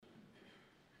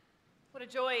What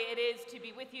a joy it is to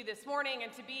be with you this morning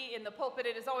and to be in the pulpit.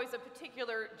 It is always a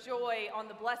particular joy on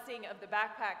the blessing of the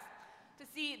backpacks to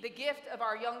see the gift of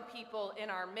our young people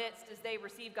in our midst as they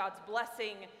receive God's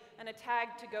blessing and a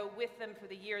tag to go with them for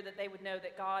the year, that they would know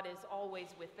that God is always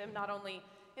with them, not only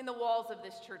in the walls of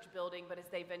this church building, but as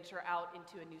they venture out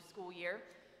into a new school year.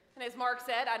 And as Mark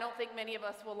said, I don't think many of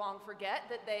us will long forget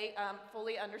that they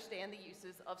fully understand the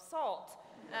uses of salt,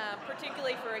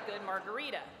 particularly for a good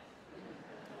margarita.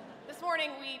 This morning,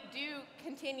 we do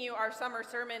continue our summer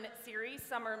sermon series,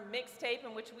 Summer Mixtape,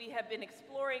 in which we have been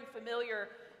exploring familiar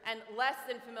and less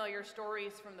than familiar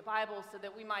stories from the Bible so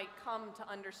that we might come to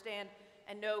understand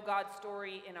and know God's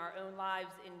story in our own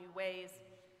lives in new ways.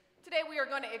 Today, we are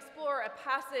going to explore a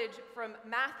passage from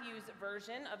Matthew's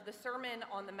version of the Sermon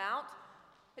on the Mount.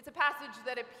 It's a passage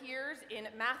that appears in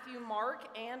Matthew, Mark,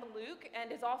 and Luke,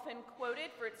 and is often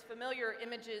quoted for its familiar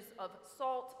images of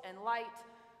salt and light.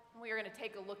 We are going to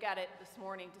take a look at it this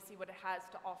morning to see what it has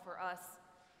to offer us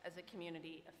as a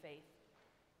community of faith.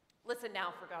 Listen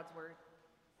now for God's word.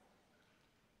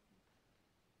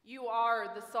 You are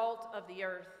the salt of the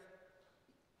earth.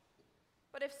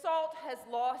 But if salt has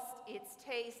lost its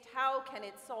taste, how can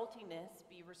its saltiness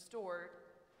be restored?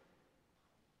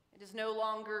 It is no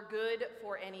longer good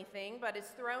for anything, but is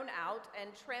thrown out and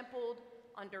trampled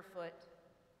underfoot.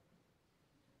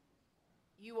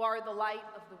 You are the light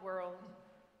of the world.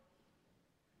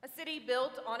 A city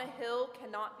built on a hill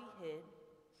cannot be hid.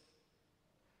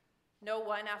 No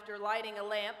one, after lighting a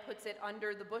lamp, puts it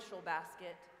under the bushel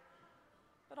basket,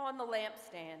 but on the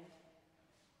lampstand,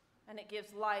 and it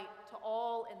gives light to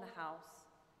all in the house.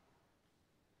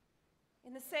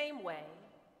 In the same way,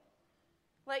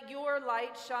 let your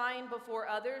light shine before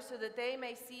others so that they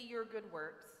may see your good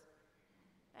works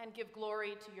and give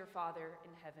glory to your Father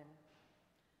in heaven.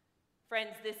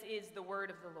 Friends, this is the word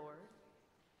of the Lord.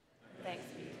 Thanks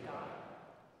be to God.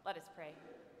 Let us pray.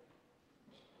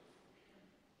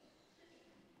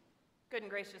 Good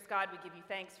and gracious God, we give you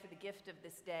thanks for the gift of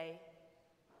this day.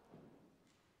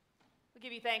 We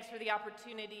give you thanks for the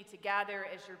opportunity to gather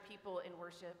as your people in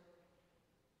worship.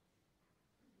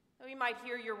 That we might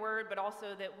hear your word, but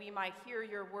also that we might hear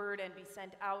your word and be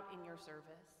sent out in your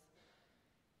service.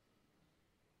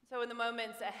 So in the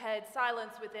moments ahead,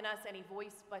 silence within us any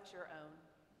voice but your own.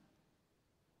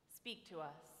 Speak to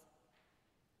us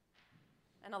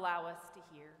and allow us to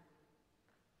hear.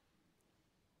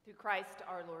 Through Christ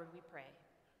our Lord we pray.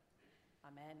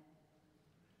 Amen.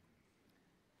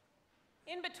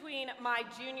 In between my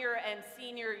junior and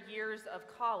senior years of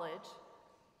college,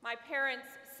 my parents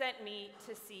sent me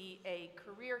to see a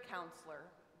career counselor.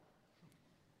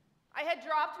 I had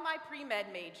dropped my pre-med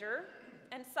major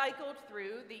and cycled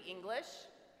through the English,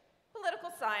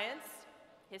 political science,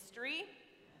 history,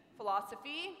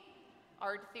 philosophy,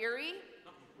 art theory,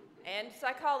 and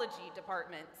psychology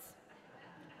departments.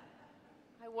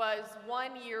 I was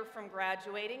 1 year from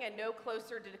graduating and no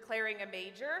closer to declaring a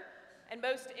major, and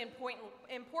most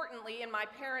importantly, in my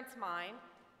parents' mind,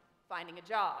 finding a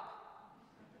job.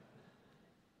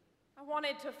 I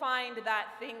wanted to find that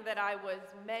thing that I was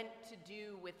meant to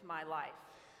do with my life.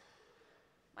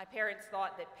 My parents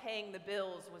thought that paying the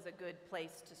bills was a good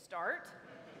place to start.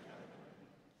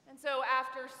 And so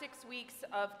after 6 weeks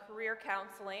of career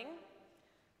counseling,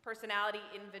 personality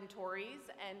inventories,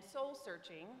 and soul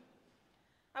searching,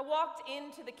 I walked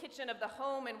into the kitchen of the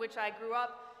home in which I grew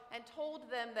up and told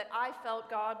them that I felt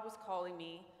God was calling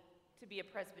me to be a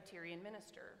Presbyterian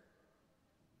minister.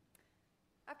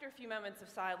 After a few moments of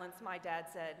silence, my dad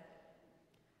said,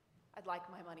 "I'd like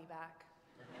my money back."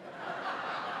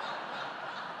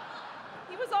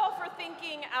 He was all for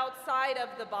thinking outside of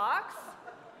the box,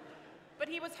 but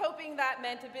he was hoping that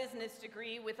meant a business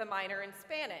degree with a minor in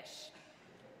Spanish.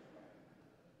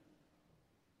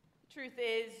 The truth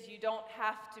is, you don't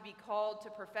have to be called to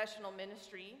professional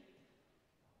ministry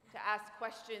to ask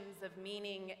questions of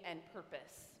meaning and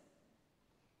purpose.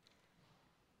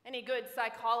 Any good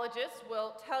psychologist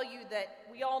will tell you that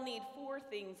we all need 4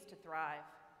 things to thrive: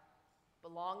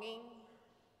 belonging,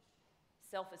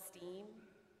 self-esteem,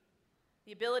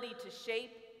 the ability to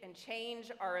shape and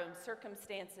change our own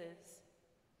circumstances,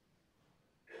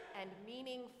 and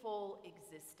meaningful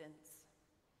existence.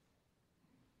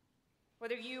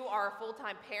 Whether you are a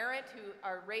full-time parent who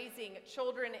are raising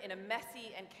children in a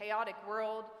messy and chaotic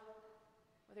world,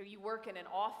 whether you work in an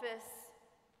office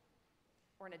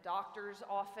or in a doctor's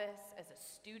office, as a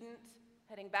student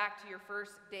heading back to your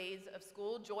first days of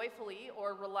school, joyfully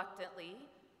or reluctantly,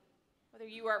 whether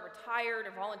you are retired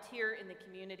or volunteer in the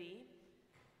community,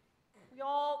 we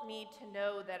all need to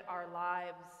know that our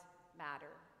lives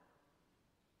matter.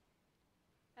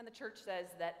 And the church says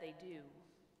that they do.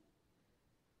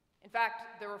 In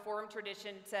fact, the Reformed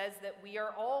tradition says that we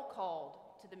are all called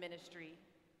to the ministry.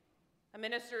 A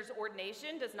minister's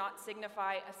ordination does not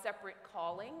signify a separate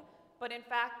calling, but in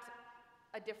fact,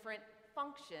 a different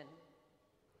function.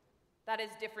 That is,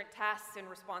 different tasks and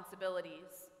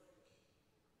responsibilities.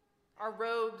 Our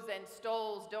robes and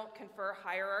stoles don't confer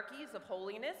hierarchies of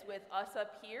holiness with us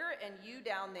up here and you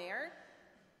down there.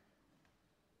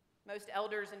 Most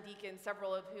elders and deacons,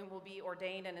 several of whom will be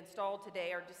ordained and installed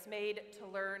today, are dismayed to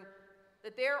learn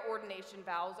that their ordination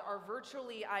vows are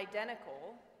virtually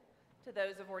identical to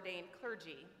those of ordained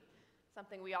clergy,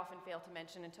 something we often fail to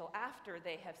mention until after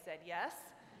they have said yes.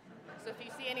 So if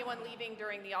you see anyone leaving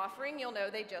during the offering, you'll know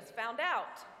they just found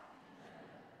out.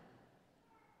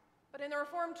 But in the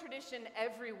Reformed tradition,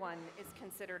 everyone is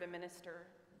considered a minister.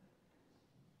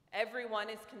 Everyone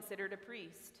is considered a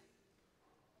priest,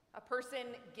 a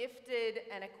person gifted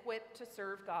and equipped to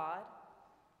serve God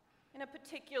in a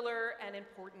particular and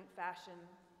important fashion.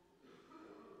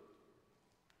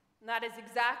 And that is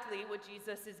exactly what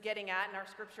Jesus is getting at in our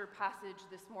scripture passage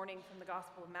this morning from the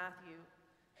Gospel of Matthew.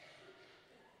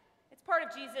 It's part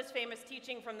of Jesus' famous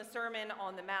teaching from the Sermon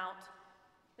on the Mount.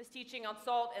 This teaching on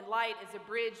salt and light is a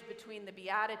bridge between the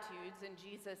Beatitudes and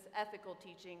Jesus' ethical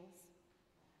teachings.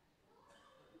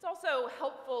 It's also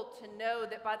helpful to know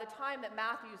that by the time that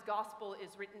Matthew's gospel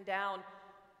is written down,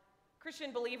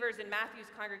 Christian believers in Matthew's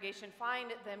congregation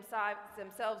find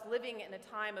themselves living in a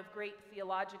time of great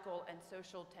theological and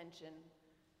social tension.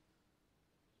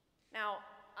 Now,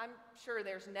 I'm sure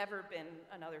there's never been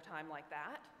another time like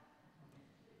that,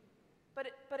 but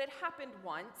it happened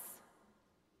once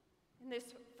in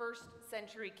this first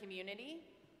century community.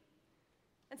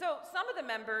 And so some of the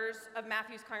members of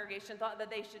Matthew's congregation thought that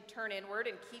they should turn inward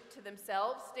and keep to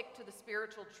themselves, stick to the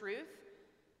spiritual truth.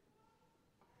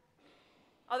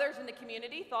 Others in the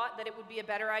community thought that it would be a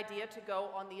better idea to go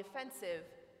on the offensive,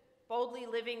 boldly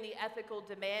living the ethical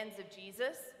demands of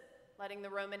Jesus, letting the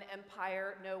Roman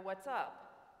Empire know what's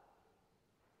up.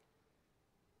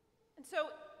 And so,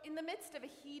 in the midst of a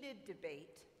heated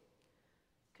debate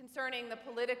concerning the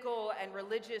political and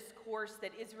religious course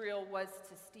that Israel was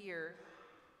to steer,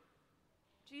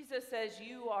 Jesus says,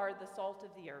 "You are the salt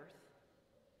of the earth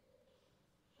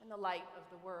and the light of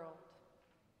the world."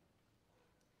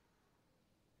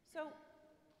 So,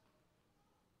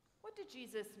 what did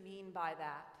Jesus mean by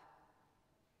that?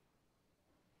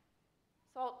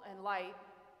 Salt and light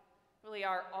really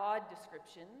are odd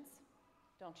descriptions,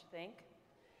 don't you think?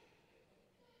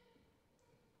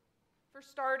 For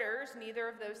starters, neither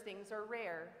of those things are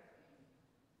rare.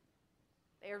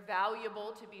 They are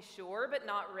valuable, to be sure, but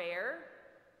not rare.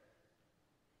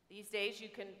 These days, you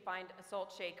can find a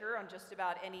salt shaker on just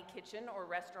about any kitchen or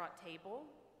restaurant table.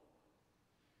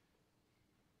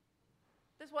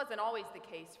 This wasn't always the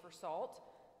case for salt.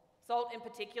 Salt, in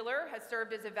particular, has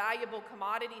served as a valuable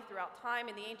commodity throughout time.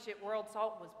 In the ancient world,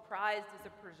 salt was prized as a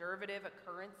preservative, a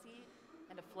currency,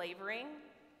 and a flavoring.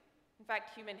 In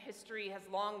fact, human history has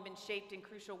long been shaped in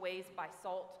crucial ways by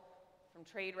salt, from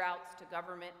trade routes to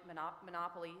government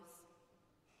monopolies.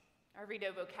 Our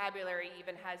everyday vocabulary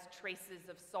even has traces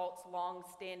of salt's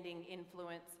long-standing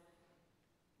influence.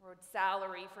 The word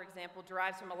salary, for example,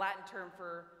 derives from a Latin term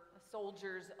for a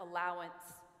soldier's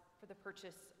allowance for the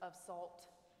purchase of salt.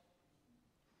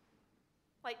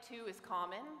 Light, too, is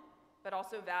common, but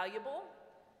also valuable.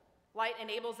 Light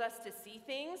enables us to see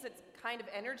things. It's a kind of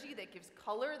energy that gives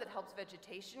color, that helps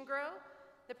vegetation grow,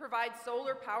 that provides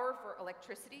solar power for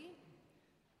electricity.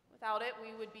 Without it,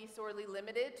 we would be sorely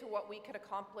limited to what we could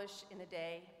accomplish in a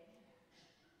day.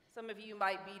 Some of you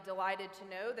might be delighted to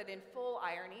know that in full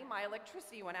irony, my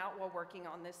electricity went out while working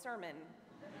on this sermon.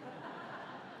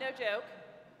 No joke.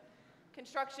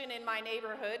 Construction in my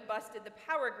neighborhood busted the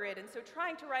power grid, and so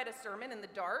trying to write a sermon in the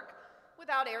dark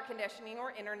without air conditioning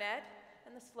or internet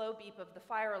and the slow beep of the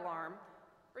fire alarm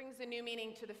brings a new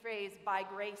meaning to the phrase, by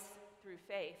grace through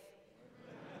faith.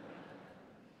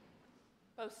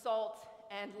 Both salt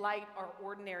and light are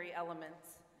ordinary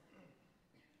elements,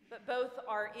 but both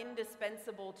are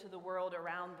indispensable to the world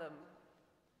around them.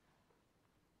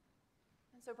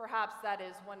 And so perhaps that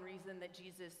is one reason that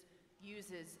Jesus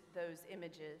uses those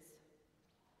images.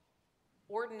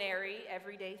 Ordinary,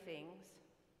 everyday things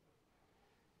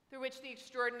through which the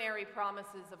extraordinary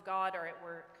promises of God are at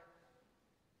work.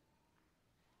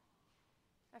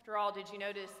 After all, did you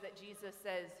notice that Jesus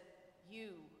says,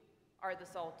 "You are the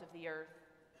salt of the earth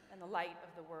and the light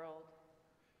of the world"?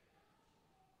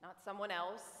 Not someone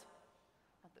else,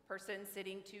 not the person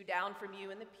sitting two down from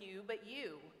you in the pew, but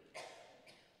you.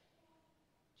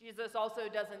 Jesus also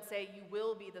doesn't say you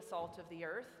will be the salt of the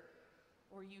earth,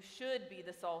 or you should be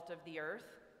the salt of the earth.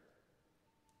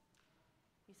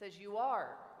 He says, you are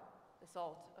the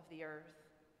salt of the earth.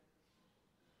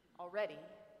 Already.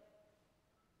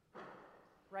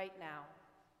 Right now.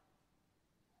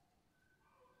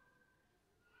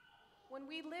 When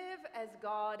we live as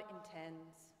God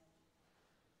intends,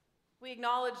 we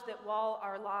acknowledge that while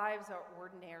our lives are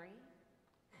ordinary,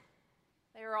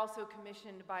 they are also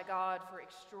commissioned by God for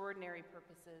extraordinary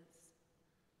purposes.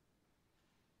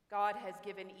 God has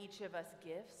given each of us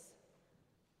gifts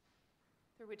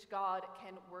through which God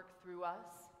can work through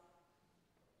us.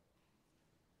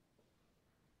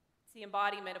 It's the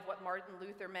embodiment of what Martin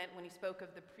Luther meant when he spoke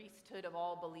of the priesthood of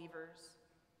all believers.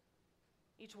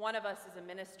 Each one of us is a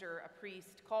minister, a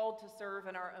priest, called to serve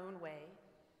in our own way.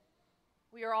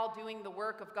 We are all doing the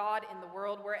work of God in the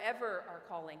world wherever our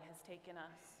calling has taken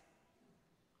us.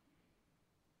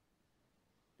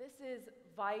 This is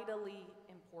vitally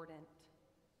important.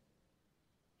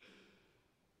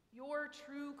 Your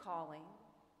true calling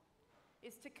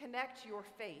is to connect your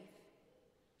faith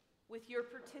with your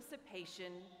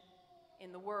participation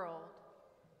in the world.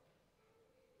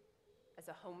 As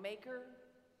a homemaker,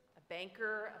 a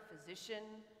banker, a physician,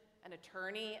 an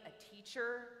attorney, a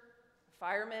teacher, a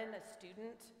fireman, a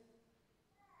student.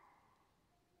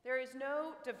 There is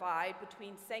no divide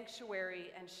between sanctuary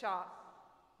and shop,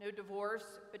 no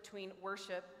divorce between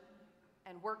worship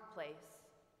and workplace.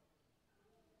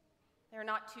 There are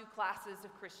not two classes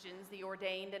of Christians, the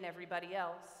ordained and everybody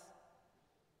else.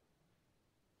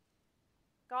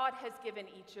 God has given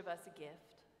each of us a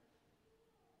gift,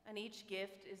 and each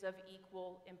gift is of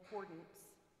equal importance.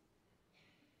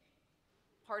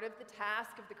 Part of the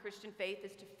task of the Christian faith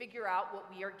is to figure out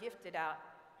what we are gifted at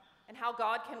and how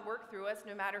God can work through us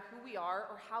no matter who we are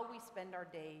or how we spend our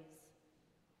days.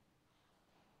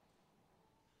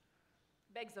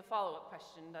 Begs a follow-up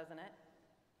question, doesn't it?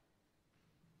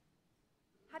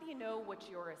 How do you know what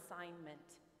your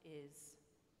assignment is?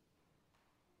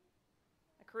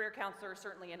 A career counselor is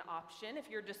certainly an option if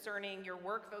you're discerning your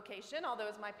work vocation, although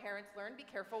as my parents learned, be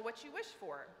careful what you wish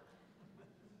for.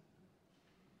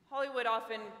 Hollywood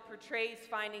often portrays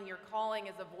finding your calling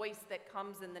as a voice that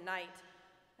comes in the night.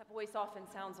 That voice often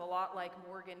sounds a lot like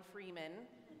Morgan Freeman.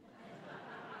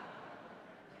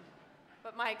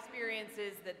 But my experience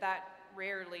is that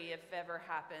rarely, if ever,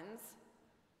 happens.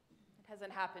 It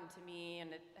hasn't happened to me,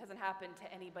 and it hasn't happened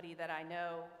to anybody that I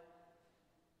know.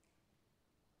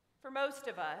 For most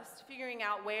of us, figuring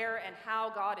out where and how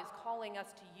God is calling us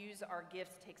to use our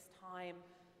gifts takes time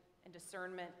and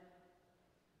discernment.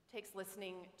 It takes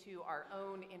listening to our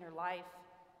own inner life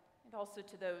and also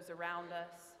to those around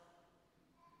us.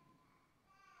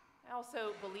 I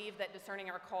also believe that discerning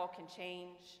our call can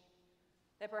change,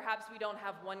 that perhaps we don't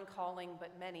have one calling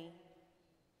but many.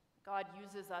 God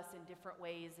uses us in different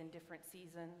ways in different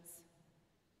seasons.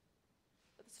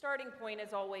 But the starting point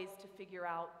is always to figure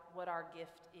out what our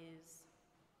gift is.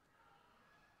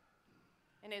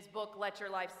 In his book, Let Your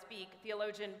Life Speak,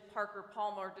 theologian Parker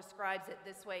Palmer describes it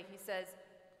this way. He says,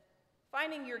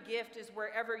 "Finding your gift is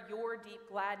wherever your deep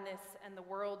gladness and the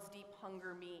world's deep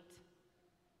hunger meet."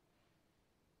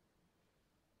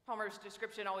 Palmer's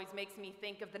description always makes me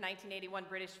think of the 1981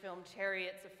 British film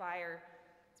Chariots of Fire.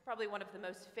 It's probably one of the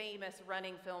most famous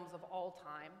running films of all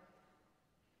time.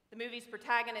 The movie's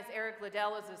protagonist, Eric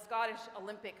Liddell, is a Scottish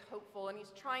Olympic hopeful, and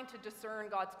he's trying to discern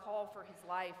God's call for his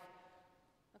life,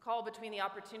 a call between the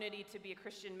opportunity to be a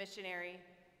Christian missionary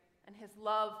and his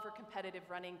love for competitive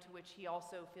running, to which he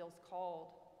also feels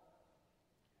called.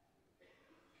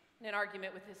 In an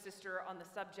argument with his sister on the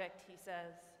subject, he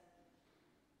says,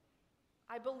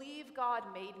 "I believe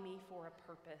God made me for a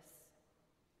purpose,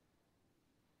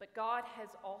 but God has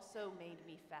also made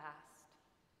me fast.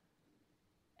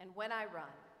 And when I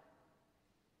run,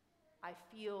 I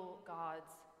feel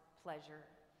God's pleasure."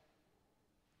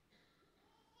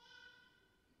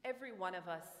 Every one of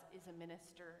us is a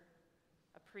minister,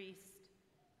 a priest,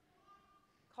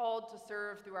 called to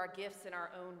serve through our gifts in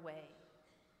our own way.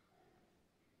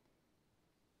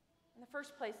 And the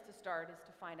first place to start is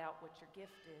to find out what your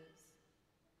gift is.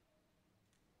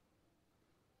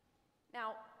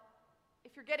 Now,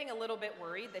 if you're getting a little bit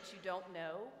worried that you don't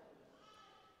know,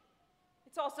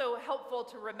 it's also helpful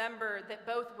to remember that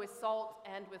both with salt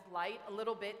and with light, a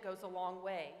little bit goes a long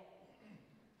way.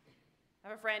 I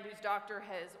have a friend whose doctor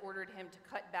has ordered him to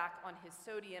cut back on his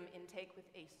sodium intake with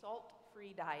a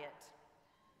salt-free diet.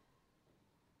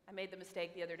 I made the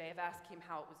mistake the other day of asking him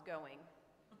how it was going.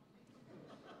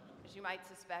 As you might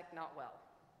suspect, not well.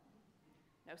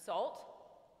 No salt,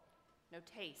 no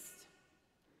taste.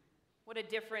 What a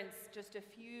difference just a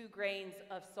few grains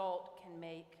of salt can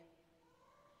make.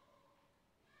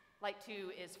 Light,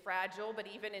 too, is fragile, but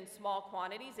even in small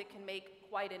quantities, it can make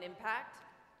quite an impact.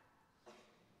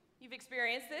 You've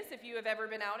experienced this if you have ever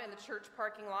been out in the church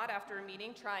parking lot after a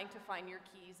meeting trying to find your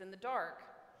keys in the dark.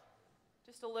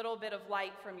 Just a little bit of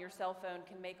light from your cell phone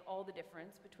can make all the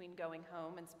difference between going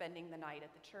home and spending the night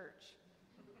at the church.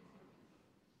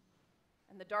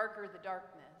 And the darker the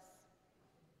darkness,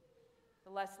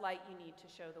 the less light you need to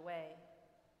show the way.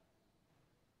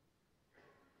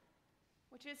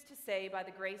 Which is to say, by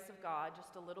the grace of God,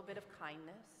 just a little bit of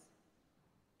kindness,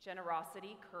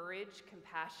 generosity, courage,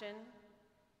 compassion,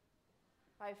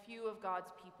 by a few of God's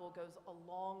people goes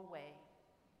a long way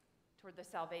toward the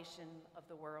salvation of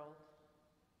the world.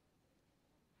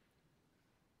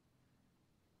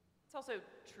 It's also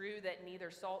true that neither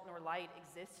salt nor light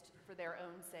exist for their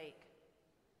own sake.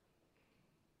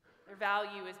 Their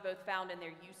value is both found in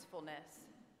their usefulness.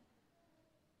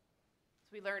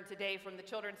 As we learned today from the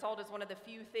children, salt is one of the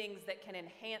few things that can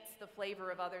enhance the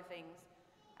flavor of other things.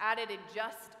 Added in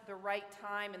just the right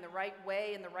time, in the right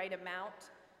way, in the right amount,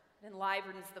 it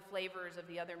enlivens the flavors of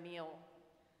the other meal.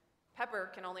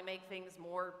 Pepper can only make things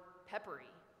more peppery.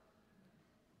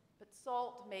 But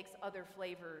salt makes other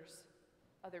flavors,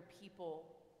 other people,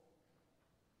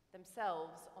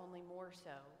 themselves only more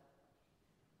so.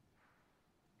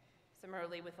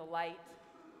 Similarly with a light,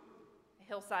 a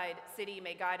hillside city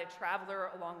may guide a traveler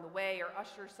along the way or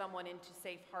usher someone into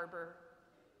safe harbor.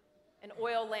 An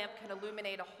oil lamp can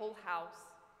illuminate a whole house,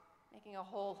 making a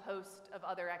whole host of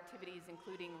other activities,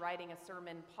 including writing a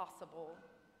sermon, possible.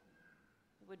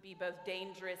 It would be both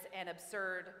dangerous and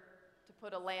absurd to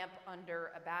put a lamp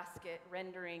under a basket,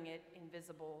 rendering it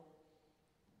invisible.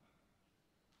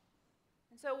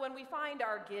 And so when we find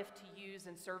our gift to use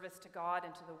in service to God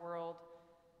and to the world,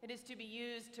 it is to be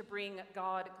used to bring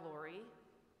God glory,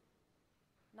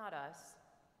 not us.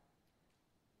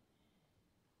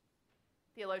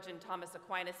 Theologian Thomas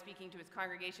Aquinas, speaking to his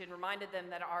congregation, reminded them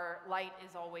that our light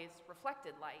is always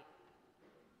reflected light.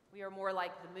 We are more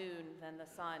like the moon than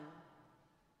the sun.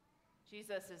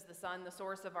 Jesus is the sun, the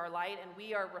source of our light, and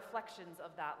we are reflections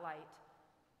of that light.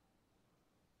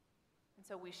 And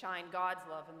so we shine God's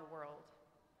love in the world.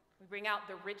 We bring out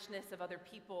the richness of other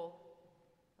people,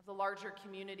 of the larger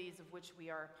communities of which we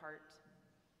are a part.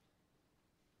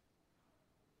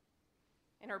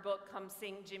 In her book, Come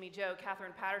Sing Jimmy Joe,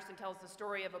 Katherine Patterson tells the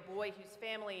story of a boy whose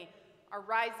family are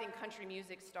rising country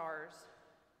music stars.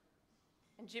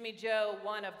 And Jimmy Joe,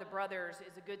 one of the brothers,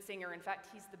 is a good singer. In fact,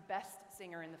 he's the best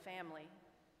singer in the family.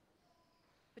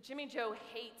 But Jimmy Joe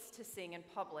hates to sing in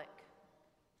public.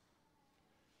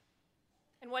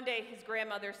 And one day, his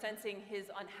grandmother, sensing his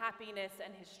unhappiness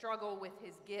and his struggle with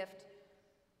his gift,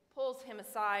 pulls him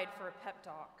aside for a pep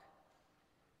talk.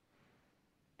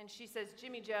 And she says,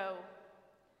 Jimmy Joe,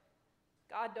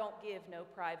 God don't give no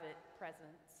private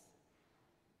presents.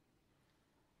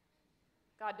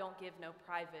 God don't give no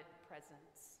private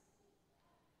presents.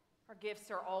 Our gifts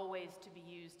are always to be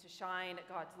used to shine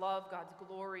God's love, God's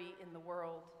glory in the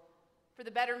world, for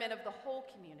the betterment of the whole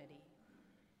community.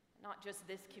 Not just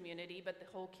this community, but the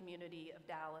whole community of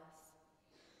Dallas.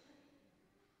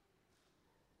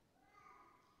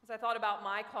 As I thought about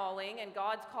my calling and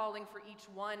God's calling for each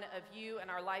one of you and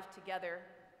our life together,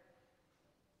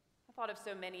 I thought of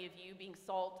so many of you being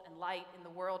salt and light in the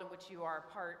world in which you are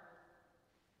a part.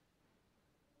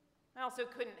 I also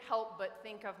couldn't help but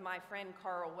think of my friend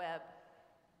Carl Webb.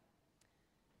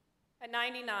 At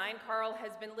 99, Carl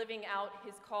has been living out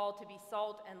his call to be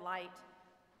salt and light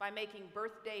by making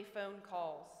birthday phone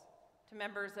calls to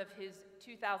members of his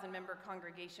 2,000-member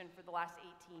congregation for the last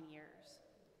 18 years.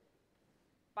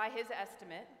 By his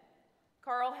estimate,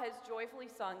 Carl has joyfully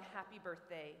sung happy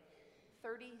birthday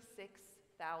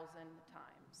 36,000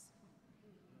 times.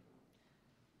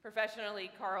 Professionally,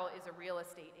 Carl is a real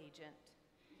estate agent.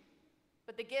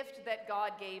 But the gift that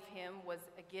God gave him was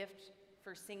a gift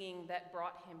for singing that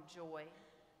brought him joy.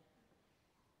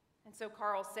 And so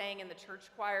Carl sang in the church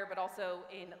choir, but also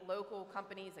in local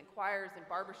companies and choirs and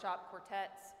barbershop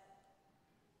quartets.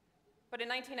 But in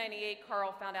 1998,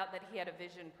 Carl found out that he had a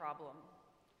vision problem.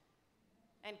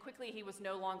 And quickly he was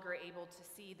no longer able to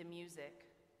see the music.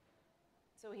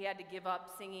 So he had to give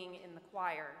up singing in the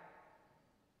choir.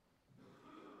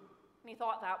 And he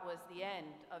thought that was the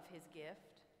end of his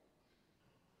gift.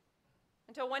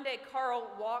 Until one day,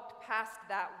 Carl walked past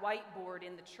that whiteboard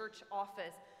in the church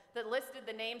office that listed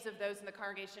the names of those in the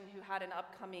congregation who had an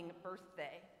upcoming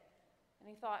birthday. And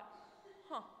he thought,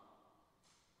 I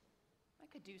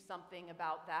could do something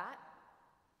about that.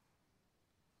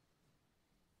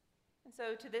 And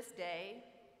so to this day,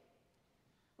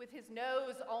 with his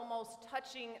nose almost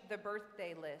touching the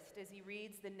birthday list as he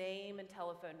reads the name and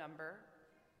telephone number,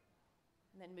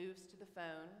 and then moves to the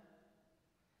phone,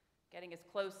 Getting as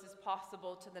close as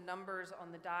possible to the numbers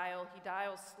on the dial, he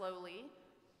dials slowly.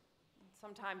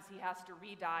 Sometimes he has to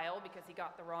redial because he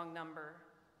got the wrong number.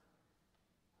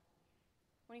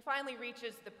 When he finally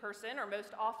reaches the person, or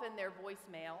most often their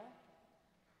voicemail,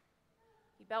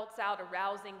 he belts out a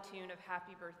rousing tune of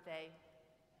Happy Birthday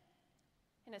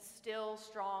in a still,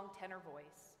 strong tenor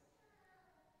voice.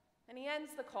 And he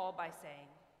ends the call by saying,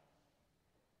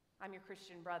 "I'm your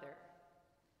Christian brother,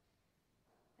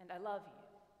 and I love you."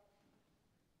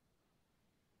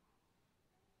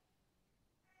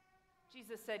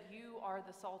 Jesus said, "You are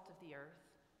the salt of the earth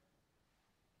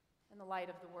and the light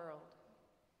of the world."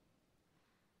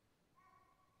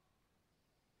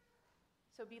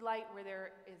 So be light where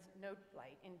there is no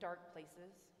light, in dark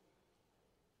places.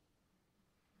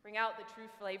 Bring out the true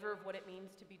flavor of what it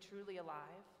means to be truly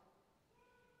alive.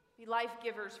 Be life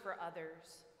givers for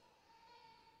others.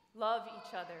 Love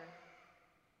each other.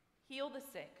 Heal the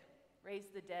sick.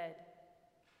 Raise the dead.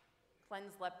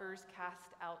 Cleanse lepers.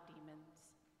 Cast out demons.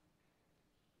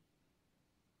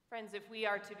 Friends, if we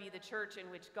are to be the church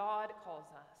in which God calls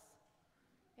us,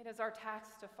 it is our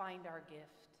task to find our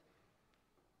gift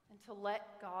and to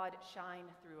let God shine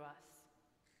through us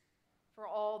for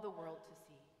all the world to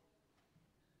see.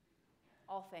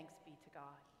 All thanks be to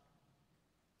God.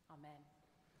 Amen.